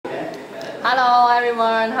Hello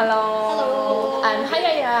everyone, hello. Hello. I'm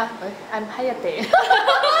Hayaya. I'm Hayate.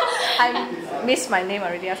 I missed my name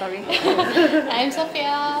already, I'm sorry. I'm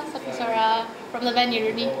Sophia Sora from the band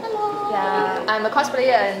Rudy. Hello. Yeah, I'm a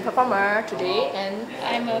cosplayer and performer today, and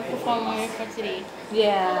I'm a performer for today.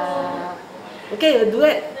 yeah. Okay, a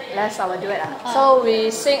duet. Let's our duet. So we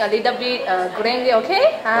sing a little bit grandly,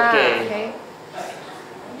 okay? Okay.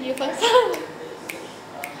 You first.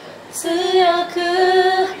 強く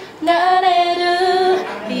なれる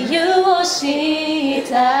理由を知っ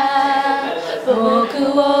た僕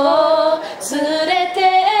を連れて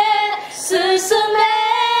進め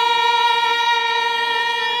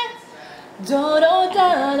泥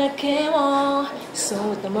だらけを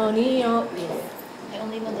そう共に追う I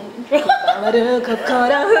only know the intro. 回る心震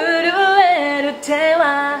える手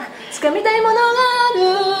は掴みたいものが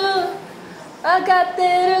ある分かって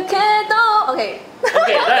るけど OK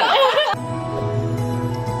Okay, done.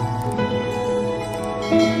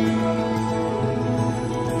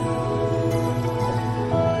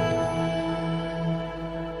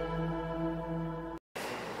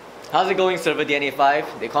 How's it going, ServerDNA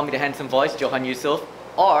 5? They call me the handsome voice, Johan Yusuf,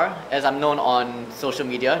 or as I'm known on social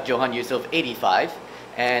media, Johan Yusuf 85.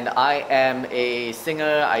 And I am a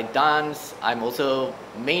singer, I dance, I'm also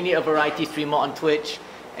mainly a variety streamer on Twitch,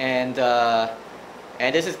 and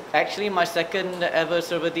this is actually my second ever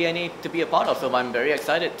ServerDNA to be a part of, so I'm very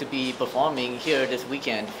excited to be performing here this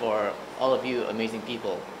weekend for all of you amazing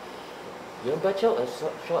people. You want to batch out a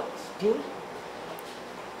short tune?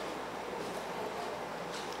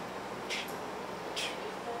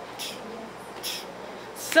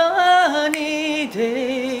 Sunny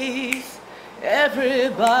days,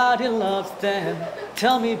 everybody loves them.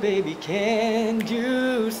 Tell me, baby, can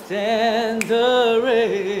you stand the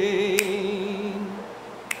rain?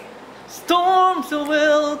 Storms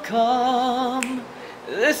will come,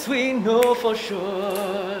 this we know for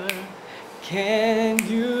sure. Can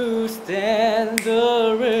you stand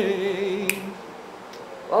the rain?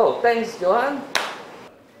 Oh, thanks, Johan.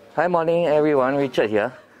 Hi, morning everyone. Richard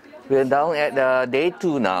here. We're down at day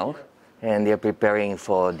 2 now, and they're preparing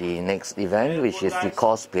for the next event, which is the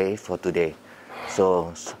cosplay for today.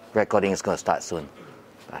 So recording is going to start soon.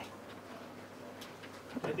 Bye.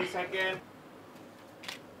 20 seconds.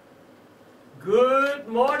 Good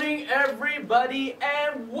morning, everybody,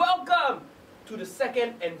 and welcome to the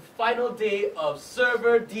second and final day of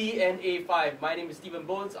ServerDNA 5. My name is Stephen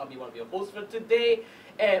Bones. I'll be one of your hosts for today.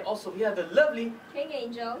 And also, we have the lovely King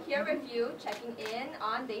Angel here with you, checking in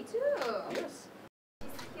on day 2. Yes.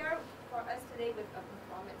 She's here for us today with a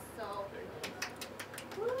performance. So,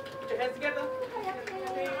 Put your hands together.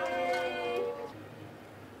 Yay.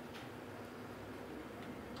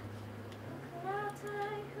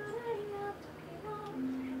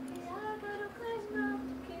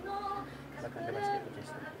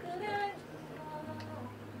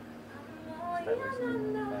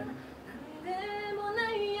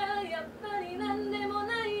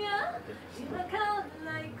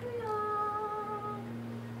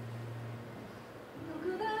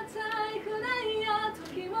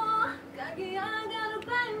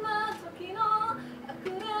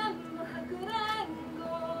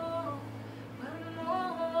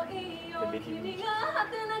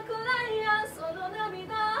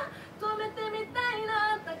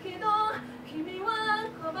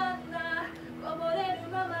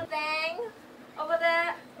 Over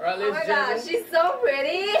there. Alright, ladies Oh my and god, gentlemen. she's so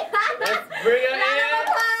pretty. Let's bring her Round of in.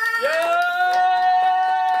 applause. Yo!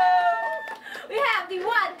 We have the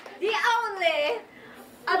one, the only,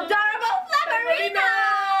 adorable Flavarina.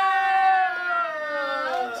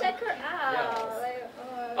 Check her out. Yes.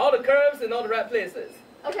 Like, All the curves and all the right places.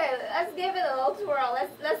 okay, let's give it a little twirl.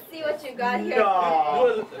 Let's see what you got here.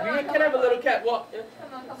 We can have a little catwalk. Yeah.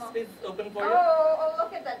 Come on. Space is open for you. Oh,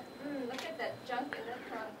 look at that. Look at that junk in the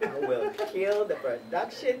front. I will kill the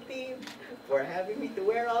production team for having me to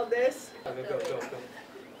wear all this. Go.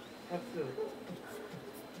 Okay.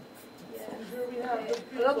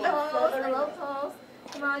 A little close.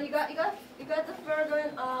 Come on, you got the fur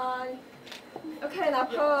going on. Okay, now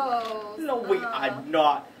pose. No, wait, I'm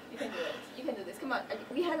not. You can do it. You can do this. Come on.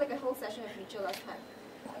 We had like a whole session with Richart last time.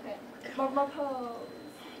 Okay. More pose.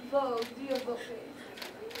 Vogue. Do your Vogue face.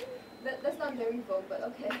 That's not very Vogue, but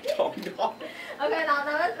okay. Oh no. Okay, now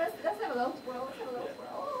let's have a little twirl. Let's have a little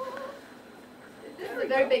twirl. This is a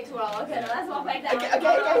very big twirl. Okay, now let's walk back down.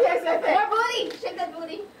 Okay. More booty. Shake that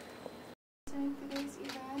booty. Today's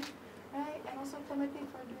event, right? And also committing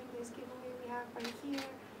for doing this giveaway we have right here.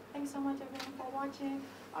 Thanks so much everyone for watching.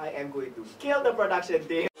 I am going to kill the production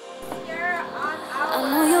team. Here on I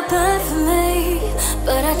know you're bad for me,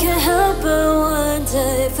 but I can't help but want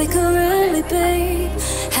wonder if we could really be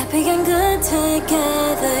happy and good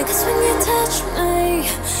together. Cause when you touch me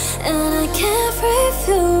and I can't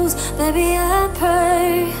refuse, baby I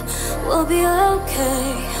pray we'll be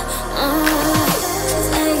okay.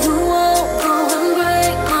 Say you won't go and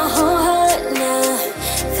break my whole heart now.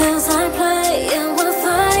 Feels like playing with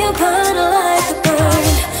fire, but I like the burn.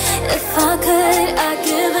 If I could, I'd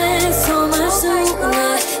give it so much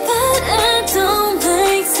sooner. But it don't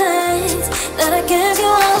make sense that I give you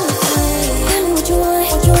all the pain. Tell me what you want,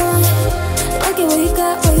 what you want. Look at what you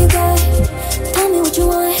got, what you got. Tell me what you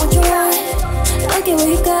want, what you want. Look at what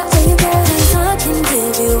you got, what you got. Cause I can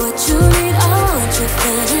give you what you need. I want your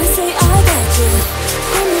fantasy, I got you.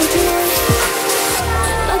 Tell me what you want.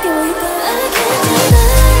 Look at what you got. I can't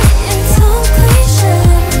deny it's so cliche.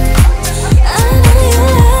 I know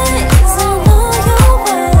your lies, I know your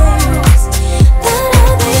ways. But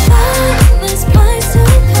I'll be fine, this price to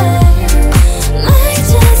pay might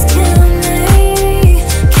just kill me,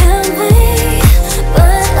 but I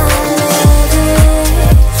love it.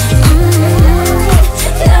 Yeah, I love it. But I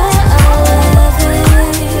love it. Yeah, I love it.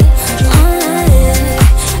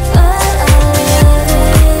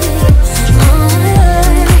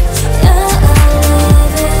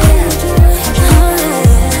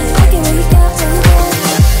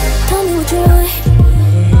 Look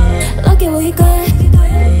at what you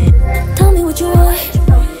got, what you got. Tell me what you want.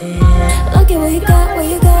 Look at what you got, what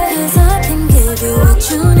you got. Cause I can give you what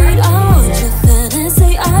you need. I want your fantasy,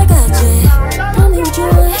 I got you. Tell me what you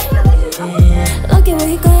want. Look at what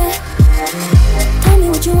you got. Tell me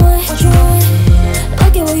what you want, what you want.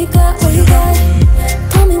 Look at what you got, what you got.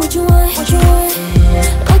 Tell me what you want, what you want.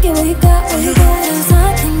 Look at what you got, what you got. Cause I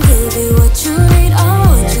can give you what you need. I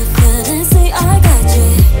want your fantasy, I got you.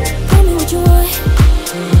 Tell me what you want.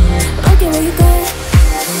 Look at what you got.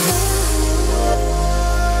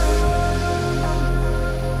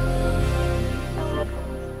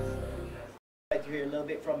 I'd like to hear a little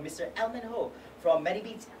bit from Mr. Elman Ho from Many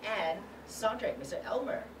Beats and Soundtrack, Mr.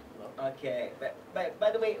 Elmer. Okay, but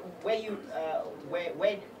by the way, where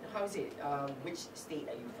how is it? Which state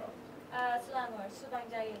are you from? Selangor, Subang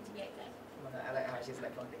Jaya Intiated. I like how she's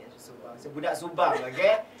like from the edge of Subang. So Budak Subang,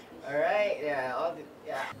 okay? Alright, yeah,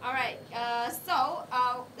 Alright, so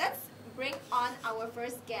let's bring on our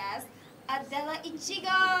first guest, Adela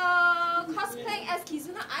Ichigo, cosplaying as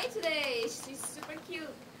Kizuna Ai today. She's super cute.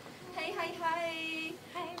 Hey, hi, hi.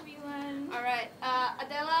 Hi everyone. Alright,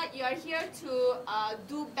 Adela, you are here to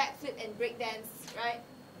do backflip and breakdance, right?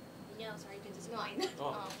 Yeah, sorry to just No, I know.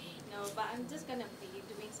 know. No, but I'm just gonna be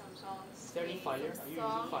doing some songs. Is there any fire? Are you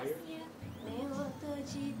using fire? Yeah. 目を閉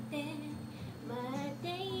じて待って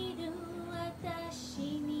いる私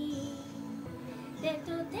に手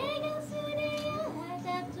と手が触れ合っ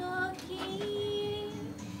た時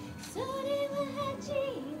それは初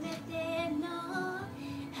めての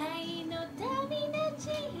愛の旅立ち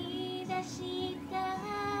出した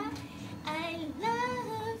I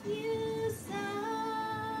love you so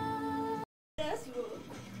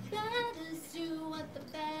Baddest you want the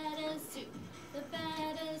baddest you The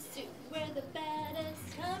baddest you, we're the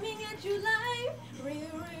baddest coming at you live,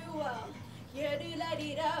 real well. Here to light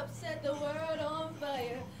it up, set the world on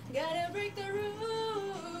fire. Gotta break the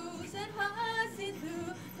rules and pass it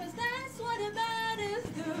through, cause that's what the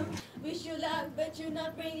baddest do. Wish you luck, but you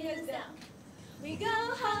not bring us down. We go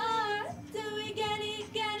hard, till we get it,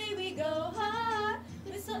 we go hard.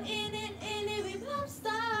 We're so in it, we pop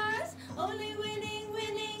stars. Only winning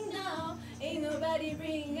now. Ain't nobody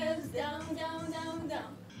bring us down, down, down,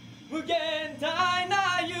 down. 無限大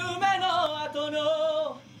な夢の後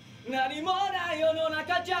の何もない世の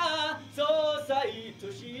中じゃそうさ愛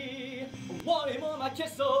しい思いも負け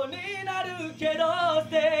そうになるけどス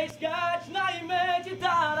テージがちなイメージ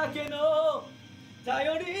だらけの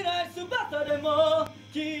頼りない翼でも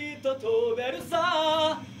きっと飛べる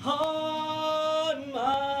さ On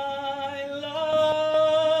my love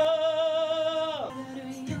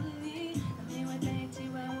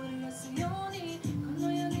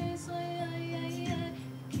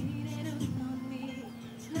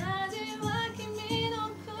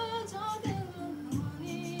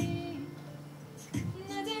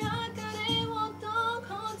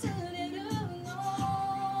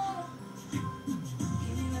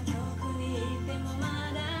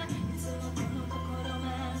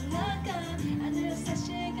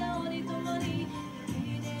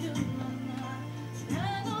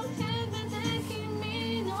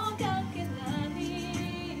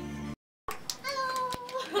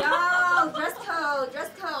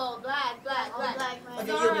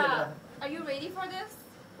 'Cause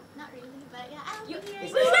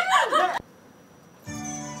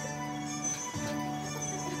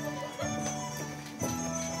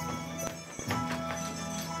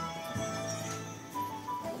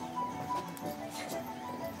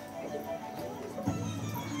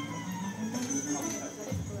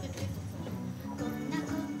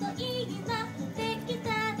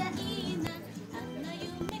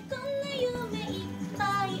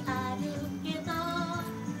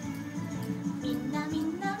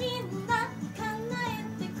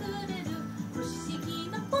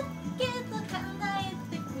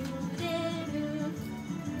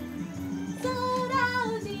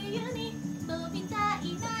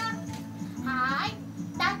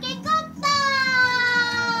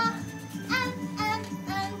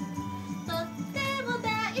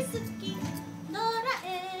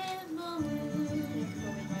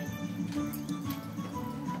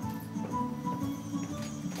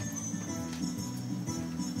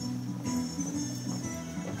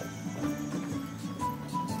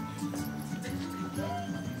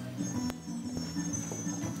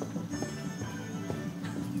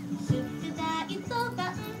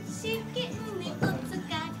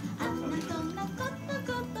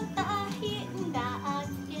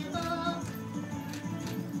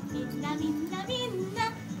みんなみん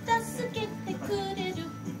な助けてくれる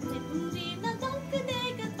便利なドッグデ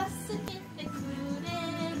ーが助けてくれ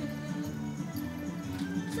る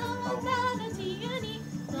そうなら自由に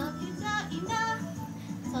飛びたいな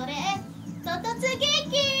それと突撃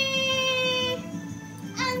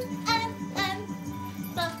あんあんあん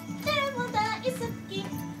とっても大好き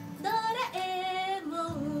ドラえも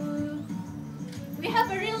ん We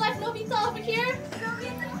have a real life Nobita over here.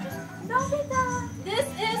 Nobita. This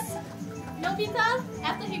is Nobita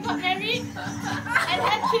after he got married and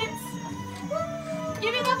had kids.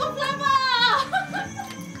 Give it up for Flava!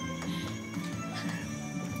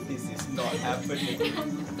 This is not happening.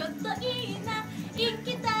 こといいな生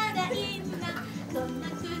きたらいいなどんな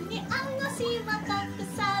国あの島たく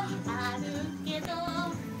さんあるけど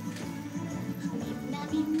みんな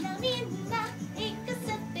みんなみんな行かせ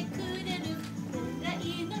てくれるくらい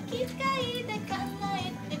の機会で考え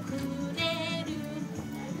てくれる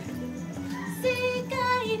世界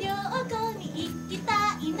旅行に行きた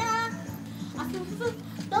いなあふふ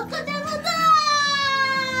どこでもだ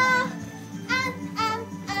あんあん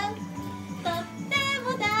あんとっても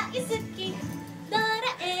大好きドラ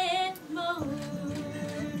えもんあん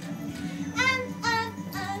あん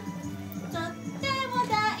あんとっても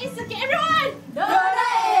大好き Everyone! ドラ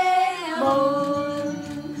えもん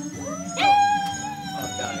I'm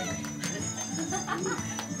dying.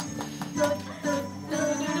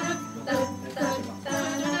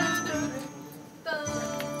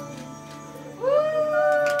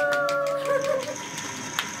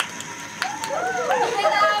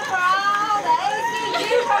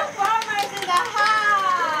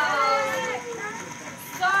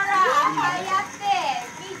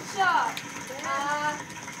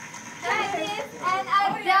 And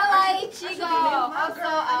Adela Ichigo,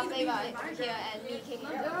 also Flavor here and me.